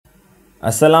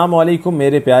अस्सलाम वालेकुम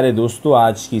मेरे प्यारे दोस्तों,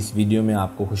 आज की इस वीडियो में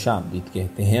आपको खुशामदीद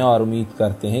कहते हैं और उम्मीद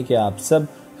करते हैं कि आप सब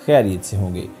खैरियत से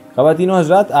होंगे। ख़वातीन व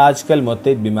हज़रात, आजकल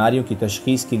मुख्तलिफ बीमारियों की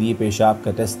तशख़ीस के लिए पेशाब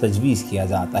का टेस्ट तजवीज़ किया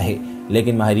जाता है,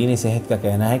 लेकिन माहिरीन सेहत का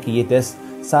कहना है कि ये टेस्ट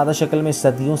सादा शक्ल में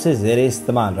सदियों से ज़ेरे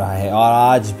इस्तेमाल रहा है और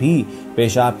आज भी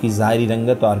पेशाब की ज़ाहिरी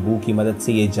रंगत और बू की मदद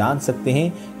से ये जान सकते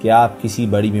हैं कि आप किसी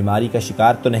बड़ी बीमारी का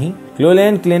शिकार तो नहीं।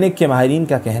 क्लोलैंड क्लिनिक के माहिरीन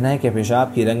का कहना है कि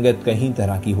पेशाब की रंगत कई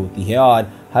तरह की होती है और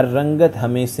हर रंगत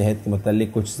हमें सेहत के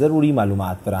मुतालिक कुछ ज़रूरी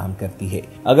मालूमात फराहम करती है।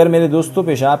 अगर मेरे दोस्तों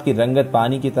पेशाब की रंगत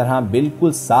पानी की तरह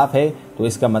बिल्कुल साफ है तो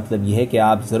इसका मतलब यह है कि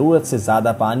आप ज़रूरत से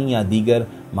ज़्यादा पानी या दीगर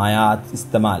मायात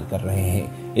इस्तेमाल कर रहे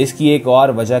हैं। इसकी एक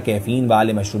और वजह कैफीन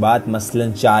वाले मशरूबात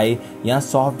मसलन चाय या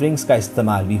सॉफ्ट ड्रिंक्स का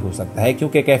इस्तेमाल भी हो सकता है,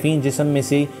 क्योंकि कैफीन जिस्म में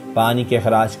से पानी के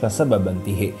खराज का सबब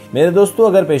बनती है। मेरे दोस्तों,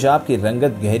 अगर पेशाब की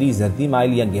रंगत गहरी जर्दी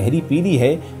माइल या गहरी पीली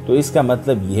है तो इसका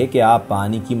मतलब यह है कि आप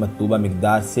पानी की मतलूबा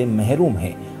मिकदार से महरूम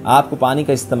हैं। आपको पानी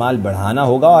का इस्तेमाल बढ़ाना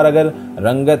होगा और अगर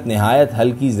रंगत निहायत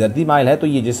हल्की जर्दी माइल है तो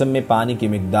ये जिस्म में पानी की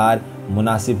मिकदार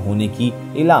मुनासिब होने की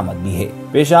इलामत भी है।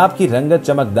 पेशाब की रंगत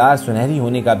चमकदार सुनहरी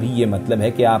होने का भी ये मतलब है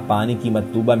कि आप पानी की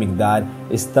मतलूबा मिकदार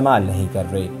इस्तेमाल नहीं कर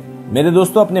रहे। मेरे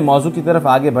दोस्तों, अपने मौजू की तरफ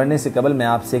आगे बढ़ने से कबल मैं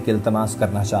आपसे एक इल्तमास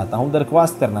करना चाहता हूँ,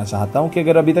 दरख्वास्त करना चाहता हूँ कि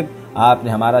अगर अभी तक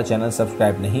आपने हमारा चैनल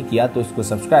सब्सक्राइब नहीं किया तो इसको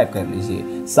सब्सक्राइब कर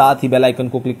लीजिए, साथ ही बेल आइकन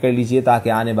को क्लिक कर लीजिए ताकि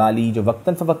आने वाली जो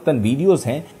वक्तन फवक्तन वीडियोस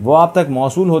हैं वो आप तक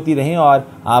मौसूल होती रहें और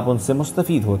आप उनसे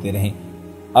मुस्तफीद होते रहें।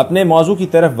 अपने मौजू की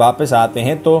तरफ वापस आते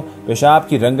हैं तो पेशाब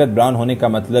की रंगत ब्राउन होने का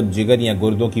मतलब जिगर या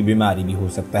गुर्दों की बीमारी भी हो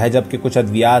सकता है, जबकि कुछ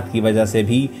अद्वियात की वजह से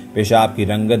भी पेशाब की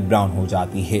रंगत ब्राउन हो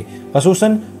जाती है।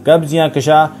 खसूसन कब्ज या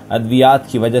कशा अद्वियात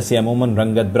की वजह से अमूमन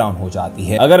रंगत ब्राउन हो जाती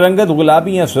है। अगर रंगत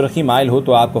गुलाबी या सुर्खी माइल हो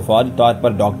तो आपको फौरी तौर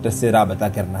पर डॉक्टर से राबता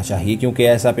करना चाहिए, क्योंकि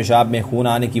ऐसा पेशाब में खून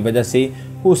आने की वजह से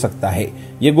हो सकता है।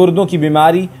 ये गुर्दों की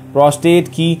बीमारी, प्रोस्टेट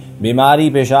की बीमारी,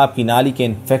 पेशाब की नाली के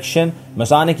इन्फेक्शन,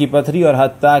 मसाने की पथरी और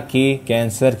हत्ता के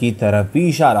कैंसर की तरफ भी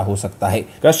इशारा हो सकता है।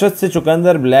 कसरत से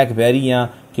चुकंदर, ब्लैकबेरी या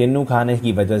किन्नू खाने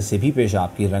की वजह से भी पेशाब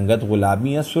की रंगत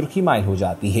गुलाबी या सुर्खी माइल हो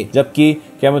जाती है, जबकि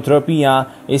केमोथेरेपी या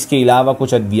इसके अलावा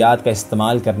कुछ अद्वियात का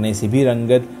इस्तेमाल करने से भी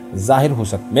रंगत जाहिर हो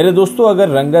सकती है। मेरे दोस्तों, अगर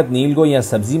रंगत नीलगो या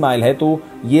सब्जी माइल है तो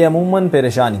ये अमूमन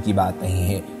परेशानी की बात नहीं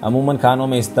है। अमूमन खानों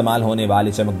में इस्तेमाल होने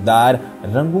वाले चमकदार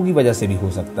रंगों की वजह से भी हो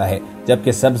सकता है,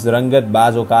 जबकि सब्ज रंगत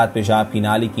बाज़ औक़ात पेशाब की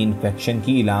नाली की इन्फेक्शन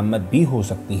की इलामत भी हो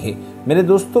सकती है। मेरे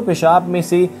दोस्तों, पेशाब में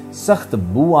से सख्त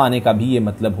बू आने का भी ये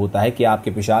मतलब होता है कि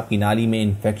आपके पेशाब की नाली में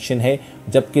इन्फेक्शन है,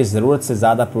 जबकि ज़रूरत से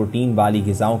ज़्यादा प्रोटीन वाली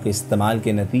ग़िज़ाओं के इस्तेमाल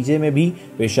के नतीजे में भी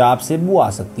पेशाब से बू आ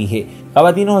सकती है।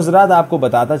 ख़वातीन व हज़रात, आपको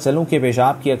बताता चलूँ कि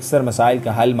पेशाब के अक्सर मसाइल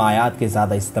का हल मायात के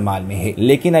ज़्यादा इस्तेमाल में है,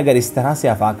 लेकिन अगर इस तरह से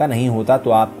अफाका नहीं होता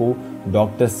तो आपको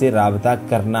डॉक्टर से राबता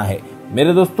करना है।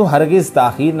 मेरे दोस्तों, हरगिज़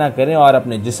ताख़ीर ना करें और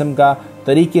अपने जिस्म का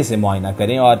तरीके से मुआयना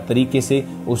करें और तरीके से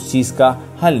उस चीज़ का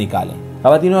हल निकालें।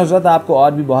 ख़वातीन व हज़रात, आपको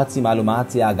और भी बहुत सी मालूमात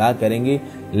से आगाह करेंगे,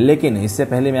 लेकिन इससे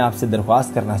पहले मैं आपसे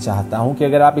दरख्वास्त करना चाहता हूं कि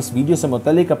अगर आप इस वीडियो से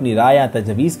मुतल्लिक अपनी राय या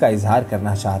तजवीज़ का इजहार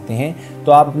करना चाहते हैं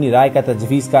तो आप अपनी राय का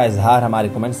तजवीज़ का इजहार हमारे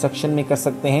कमेंट सेक्शन में कर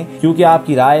सकते हैं, क्योंकि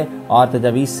आपकी राय और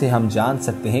तजवीज़ से हम जान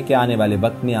सकते हैं कि आने वाले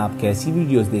वक्त में आप कैसी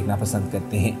वीडियोस देखना पसंद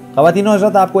करते हैं। ख़वातीन व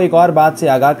हज़रात, आपको एक और बात से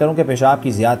आगाह करूं कि पेशाब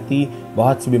की ज़्यादती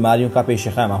बहुत सी बीमारियों का पेश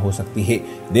ख़ैमा हो सकती है।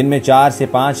 दिन में 4 से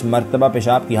 5 मरतबा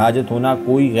पेशाब की हाजत होना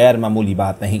कोई गैर मामूली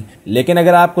बात नहीं, लेकिन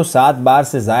अगर आपको 7 बार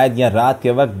से ज़ायद या रात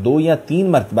के वक्त 2 या 3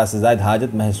 मरतबा से ज़ायद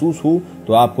हाजत महसूस हो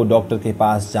तो आपको डॉक्टर के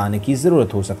पास जाने की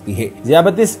जरूरत हो सकती है।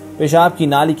 ज़ियाबतिस पेशाब की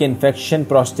नाली के इन्फेक्शन,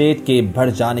 प्रोस्टेट के बढ़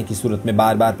जाने की सूरत में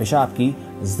बार बार पेशाब की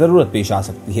जरूरत पेश आ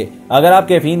सकती है। अगर आप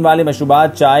कैफीन वाले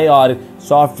मशरूबात, चाय और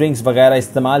सॉफ्ट ड्रिंक्स वगैरह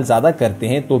इस्तेमाल ज्यादा करते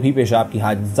हैं तो भी पेशाब की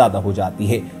हाजत ज्यादा हो जाती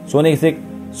है।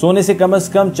 सोने से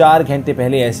कम 4 घंटे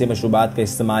पहले ऐसे मशरूबात का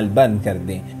इस्तेमाल बंद कर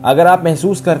दें। अगर आप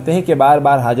महसूस करते हैं कि बार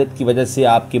बार हाजत की वजह से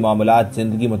आपके मामलात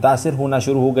जिंदगी मुतासिर होना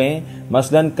शुरू हो गए,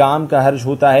 मसलन काम का हर्ज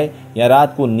होता है या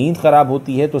रात को नींद खराब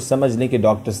होती है, तो समझ लें कि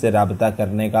डॉक्टर से राबता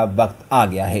करने का वक्त आ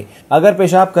गया है। अगर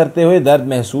पेशाब करते हुए दर्द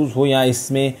महसूस हो या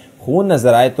इसमें खून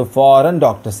नजर आए तो फौरन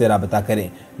डॉक्टर से राबता करें।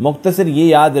 मुख्तसर ये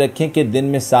याद रखें कि दिन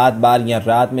में 7 बार या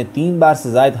रात में 3 बार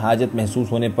से ज्यादा हाजत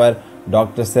महसूस होने पर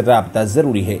डॉक्टर से राबता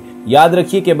जरूरी है। याद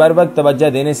रखिए कि बर वक्त तवज्जो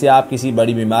देने से आप किसी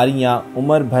बड़ी बीमारी या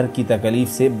उम्र भर की तकलीफ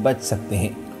से बच सकते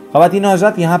हैं। ख़वातीन व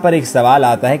हज़रात, यहाँ पर एक सवाल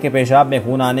आता है कि पेशाब में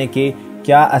खून आने के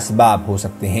क्या असबाब हो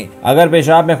सकते हैं। अगर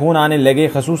पेशाब में खून आने लगे,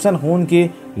 खसूसन खून के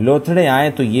लोथड़े आए,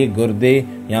 तो ये गुर्दे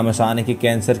या मसाने के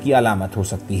कैंसर की अलामत हो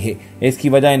सकती है। इसकी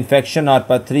वजह इन्फेक्शन और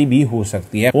पथरी भी हो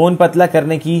सकती है। खून पतला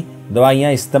करने की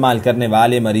दवाइयां इस्तेमाल करने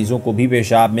वाले मरीजों को भी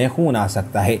पेशाब में खून आ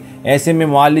सकता है। ऐसे में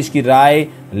मुआलिज की राय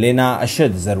लेना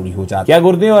अशद जरूरी हो जाता है। क्या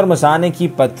गुर्दे और मसाने की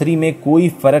पथरी में कोई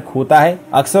फर्क होता है?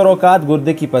 अक्सर औकात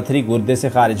गुर्दे की पथरी गुर्दे से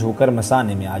खारिज होकर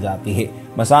मसाने में आ जाती है।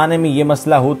 मसाने में ये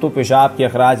मसला हो तो पेशाब के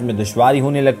अखराज में दुश्वारी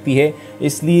होने लगती है,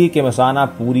 इसलिए कि मसाना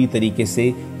पूरी तरीके से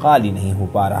खाली नहीं हो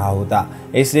पा रहा होता।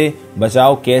 इससे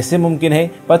बचाव कैसे मुमकिन है?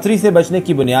 पथरी से बचने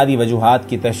की बुनियादी वजूहात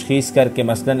की तशखीस करके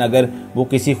मसलन अगर वो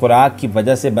किसी खुराक की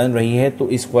वजह से बन रही है तो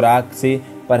इस खुराक से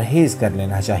परहेज कर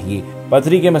लेना चाहिए।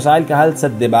 पथरी के मसाइल का हल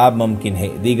सद्देबाब मुमकिन है।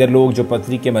 दीगर लोग जो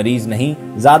पथरी के मरीज नहीं,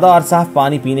 ज्यादा और साफ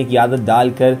पानी पीने की आदत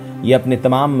डालकर ये अपने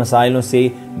तमाम मसाइलों से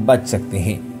बच सकते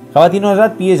हैं। ख़वातीन और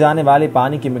हज़रात, पिए जाने वाले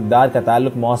पानी की मिकदार का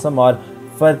ताल्लुक मौसम और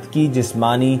फर्द की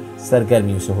जिस्मानी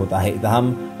सरगर्मियों से होता है।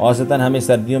 तहम औसतन हमें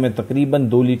सर्दियों में तकरीबन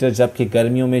 2 लीटर जबकि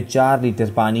गर्मियों में 4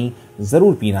 लीटर पानी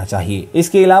जरूर पीना चाहिए।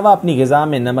 इसके अलावा अपनी ग़िज़ा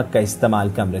में नमक का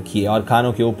इस्तेमाल कम रखिए और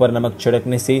खानों के ऊपर नमक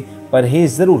छिड़कने से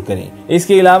परहेज जरूर करें।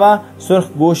 इसके अलावा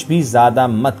सुर्ख गोश्त भी ज्यादा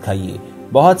मत खाइए।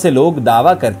 बहुत से लोग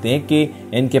दावा करते हैं कि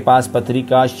इनके पास पथरी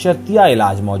का शर्तिया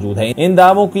इलाज मौजूद है। इन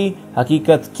दावों की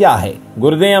हकीकत क्या है?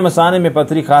 गुर्दे या मसाने में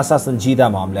पथरी खासा संजीदा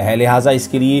मामला है, लिहाजा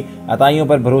इसके लिए अताइयों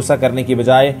पर भरोसा करने की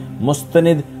बजाय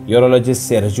मुस्तनिद यूरोलॉजिस्ट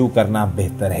से रजू करना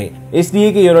बेहतर है,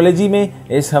 इसलिए कि यूरोलॉजी में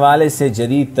इस हवाले से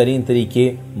जदीद तरीन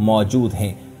तरीके मौजूद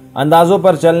हैं। अंदाजों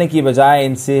पर चलने की बजाय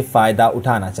इनसे फायदा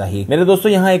उठाना चाहिए। मेरे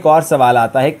दोस्तों, यहाँ एक और सवाल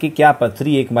आता है कि क्या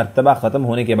पथरी एक मर्तबा खत्म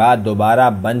होने के बाद दोबारा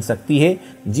बन सकती है?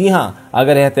 जी हाँ,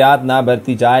 अगर एहतियात ना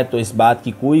बरती जाए तो इस बात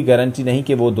की कोई गारंटी नहीं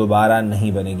कि वो दोबारा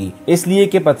नहीं बनेगी, इसलिए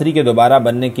कि पथरी के दोबारा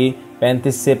बनने के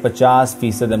 35 से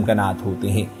 50% इम्कानात होते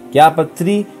हैं। क्या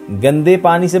पथरी गंदे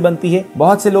पानी से बनती है?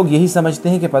 बहुत से लोग यही समझते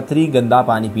हैं कि पथरी गंदा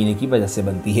पानी पीने की वजह से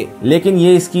बनती है, लेकिन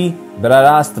ये इसकी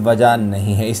बरारास्त वजह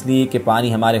नहीं है, इसलिए कि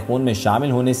पानी हमारे खून में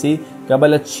शामिल होने से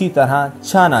कबल अच्छी तरह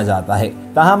छाना जाता है।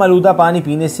 ताहम आलूदा पानी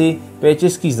पीने से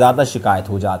पेचिश की ज्यादा शिकायत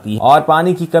हो जाती है और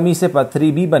पानी की कमी से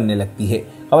पथरी भी बनने लगती है।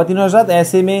 ख़वातीन और हज़रात,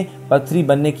 ऐसे में पथरी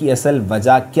बनने की असल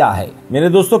वजह क्या है? मेरे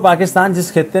दोस्तों, पाकिस्तान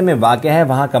जिस खित्ते में वाक़या है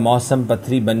वहाँ का मौसम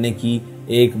पथरी बनने की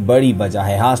एक बड़ी वजह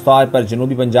है। खासतौर पर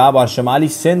जनूबी पंजाब और शुमाली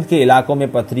सिंध के इलाकों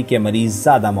में पथरी के मरीज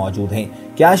ज्यादा मौजूद हैं।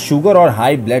 क्या शुगर और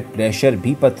हाई ब्लड प्रेशर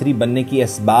भी पथरी बनने की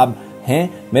असबाब हैं?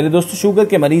 मेरे दोस्तों, शुगर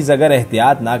के मरीज अगर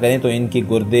एहतियात ना करें तो इनके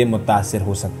गुर्दे मुतासिर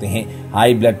हो सकते हैं।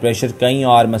 हाई ब्लड प्रेशर कई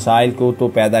और मसाइल को तो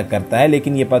पैदा करता है,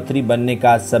 लेकिन ये पथरी बनने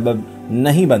का सबब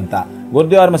नहीं बनता।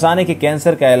 गुर्दे और मसाने के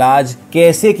कैंसर का इलाज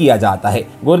कैसे किया जाता है?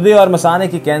 गुर्दे और मसाने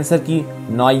के कैंसर की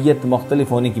नौइयत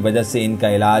मुख्तलिफ होने की वजह से इनका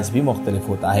इलाज भी मुख्तलिफ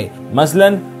होता है।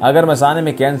 मसलन अगर मसाने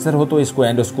में कैंसर हो तो इसको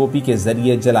एंडोस्कोपी के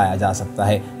जरिए जलाया जा सकता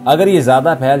है। अगर ये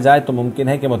ज्यादा फैल जाए तो मुमकिन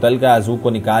है कि मुतलका अज़ू को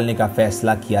निकालने का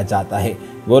फैसला किया जाता है।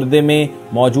 गुर्दे में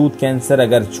मौजूद कैंसर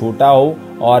अगर छोटा हो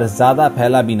और ज्यादा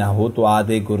फैला भी ना हो तो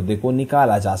आधे गुर्दे को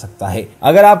निकाला जा सकता है।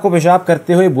 अगर आपको पेशाब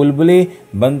करते हुए बुलबुले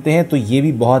बनते हैं तो ये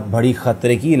भी बहुत बड़ी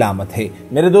खतरे की इलामत है।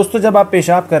 मेरे दोस्तों, जब आप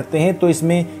पेशाब करते हैं तो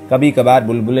इसमें कभी कभार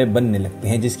बुलबुले बनने लगते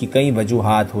हैं, जिसकी कई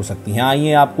वजूहात हो सकती हैं।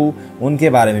 आइए आपको उनके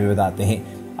बारे में बताते हैं।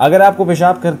 अगर आपको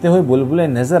पेशाब करते हुए बुलबुले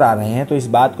नजर आ रहे हैं तो इस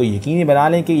बात को यकीनी बना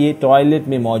लें कि ये टॉयलेट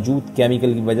में मौजूद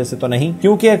केमिकल की वजह से तो नहीं,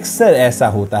 क्योंकि अक्सर ऐसा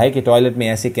होता है कि टॉयलेट में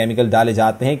ऐसे केमिकल डाले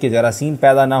जाते हैं कि जरासीम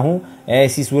पैदा ना हो,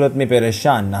 ऐसी सूरत में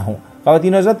परेशान ना हो।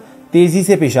 ख़वातीन और हज़रात, तेजी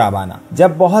से पेशाब आना।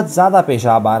 जब बहुत ज्यादा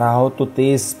पेशाब आ रहा हो तो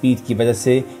तेज स्पीड की वजह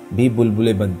से भी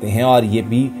बुलबुले बनते हैं और ये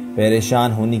भी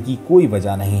परेशान होने की कोई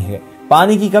वजह नहीं है।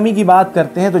 पानी की कमी की बात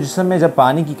करते हैं तो जिस्म में जब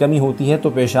पानी की कमी होती है तो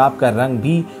पेशाब का रंग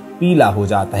भी पीला हो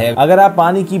जाता है। अगर आप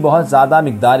पानी की बहुत ज्यादा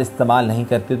मिकदार इस्तेमाल नहीं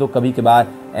करते तो कभी कभार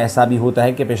ऐसा भी होता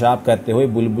है कि पेशाब करते हुए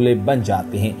बुलबुले बन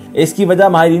जाते हैं। इसकी वजह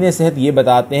माहिरीन सेहत ये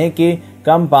बताते हैं कि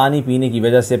कम पानी पीने की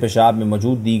वजह से पेशाब में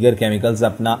मौजूद दीगर केमिकल्स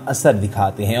अपना असर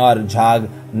दिखाते हैं और झाग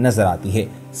नजर आती है।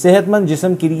 सेहतमंद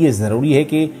जिस्म के लिए जरूरी है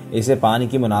कि इसे पानी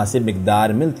की मुनासिब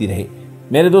मिकदार मिलती रहे।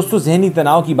 मेरे दोस्तों, जहनी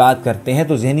तनाव की बात करते हैं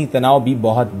तो जहनी तनाव भी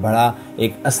बहुत बड़ा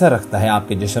एक असर रखता है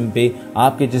आपके जिस्म पे।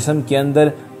 आपके जिस्म के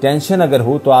अंदर टेंशन अगर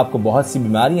हो तो आपको बहुत सी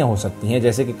बीमारियां हो सकती हैं।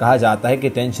 जैसे कि कहा जाता है कि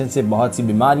टेंशन से बहुत सी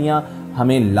बीमारियां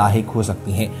हमें लाहिक हो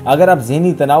सकती हैं। अगर आप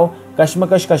जहनी तनाव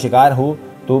कश्मकश का शिकार हो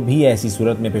तो भी ऐसी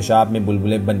सूरत में पेशाब में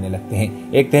बुलबुले बनने लगते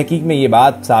हैं। एक तहकीक में ये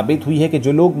बात साबित हुई है कि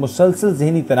जो लोग मुसलसल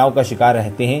जहनी तनाव का शिकार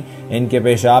रहते हैं इनके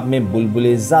पेशाब में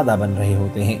बुलबुले ज्यादा बन रहे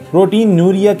होते हैं। प्रोटीन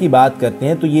न्यूरिया की बात करते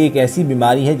हैं तो ये एक ऐसी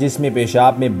बीमारी है जिसमें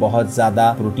पेशाब में बहुत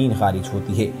ज्यादा प्रोटीन खारिज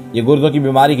होती है। ये गुर्दों की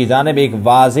बीमारी की जानिब एक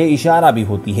वाज़े इशारा भी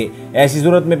होती है। ऐसी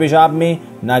सूरत में पेशाब में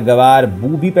नागवार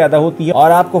बू भी पैदा होती है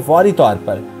और आपको फौरी तौर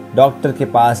पर डॉक्टर के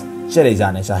पास चले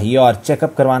जाना चाहिए और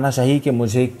चेकअप करवाना चाहिए कि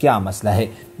मुझे क्या मसला है।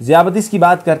 ज़ियाबतीस की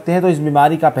बात करते हैं तो इस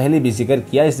बीमारी का पहले भी जिक्र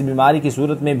किया। इस बीमारी की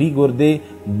सूरत में भी गुर्दे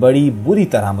बड़ी बुरी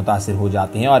तरह मुतासिर हो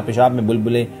जाते हैं और पेशाब में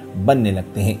बुलबुले बनने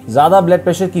लगते हैं। ज्यादा ब्लड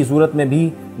प्रेशर की सूरत में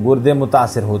भी गुर्दे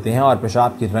मुतासिर होते हैं और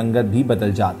पेशाब की रंगत भी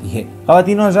बदल जाती है।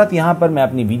 ख़वातीन और हज़रात, यहाँ पर मैं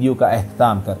अपनी वीडियो का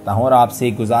अख्ताम करता हूँ और आपसे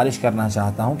एक गुजारिश करना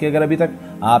चाहता हूँ कि अगर अभी तक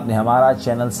आपने हमारा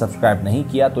चैनल सब्सक्राइब नहीं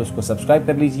किया तो इसको सब्सक्राइब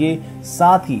कर लीजिए,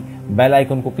 साथ ही बेल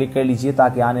आइकन को क्लिक कर लीजिए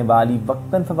ताकि आने वाली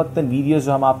वक्तन फवक्तन वीडियोस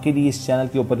जो हम आपके लिए इस चैनल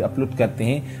के ऊपर अपलोड करते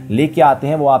हैं, लेके आते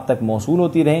हैं, वो आप तक मौसूल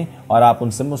होती रहें और आप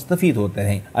उनसे मुस्तफीद होते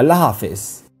रहें। अल्लाह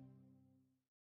हाफिज़।